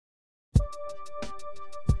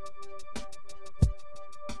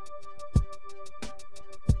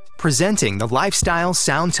Presenting the Lifestyle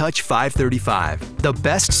SoundTouch 535, the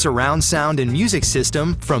best surround sound and music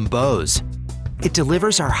system from Bose. It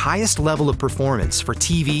delivers our highest level of performance for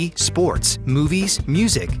TV, sports, movies,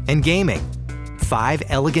 music, and gaming. 5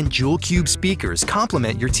 elegant dual cube speakers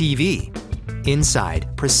complement your TV.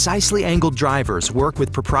 Inside, precisely angled drivers work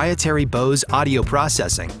with proprietary Bose audio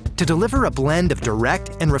processing to deliver a blend of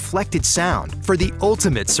direct and reflected sound for the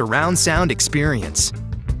ultimate surround sound experience.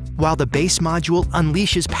 While the bass module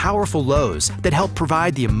unleashes powerful lows that help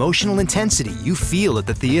provide the emotional intensity you feel at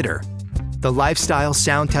the theater. The Lifestyle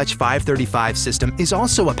SoundTouch 535 system is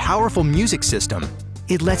also a powerful music system.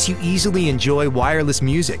 It lets you easily enjoy wireless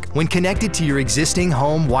music when connected to your existing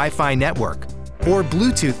home Wi-Fi network or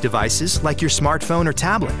Bluetooth devices like your smartphone or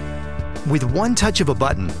tablet. With one touch of a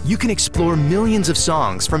button, you can explore millions of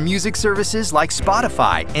songs from music services like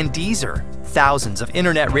Spotify and Deezer, thousands of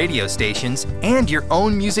internet radio stations, and your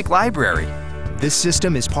own music library. This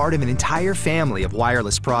system is part of an entire family of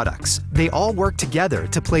wireless products. They all work together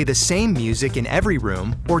to play the same music in every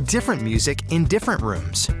room or different music in different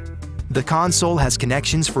rooms. The console has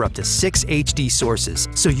connections for up to 6 HD sources,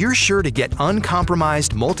 so you're sure to get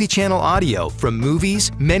uncompromised multi-channel audio from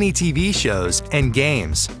movies, many TV shows, and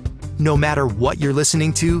games. No matter what you're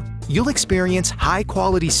listening to, you'll experience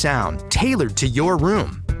high-quality sound tailored to your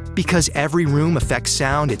room. Because every room affects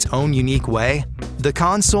sound its own unique way, the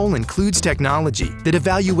console includes technology that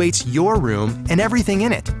evaluates your room and everything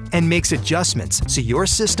in it and makes adjustments so your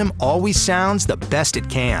system always sounds the best it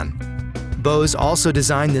can. Bose also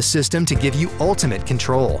designed this system to give you ultimate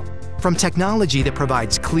control. From technology that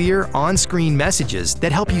provides clear, on-screen messages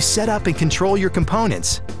that help you set up and control your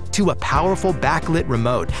components, to a powerful backlit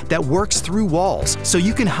remote that works through walls so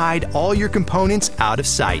you can hide all your components out of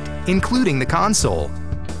sight, including the console.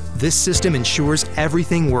 This system ensures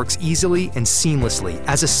everything works easily and seamlessly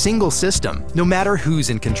as a single system, no matter who's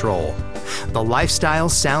in control. The Lifestyle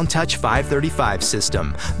SoundTouch 535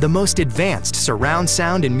 system, the most advanced surround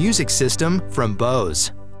sound and music system from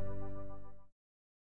Bose.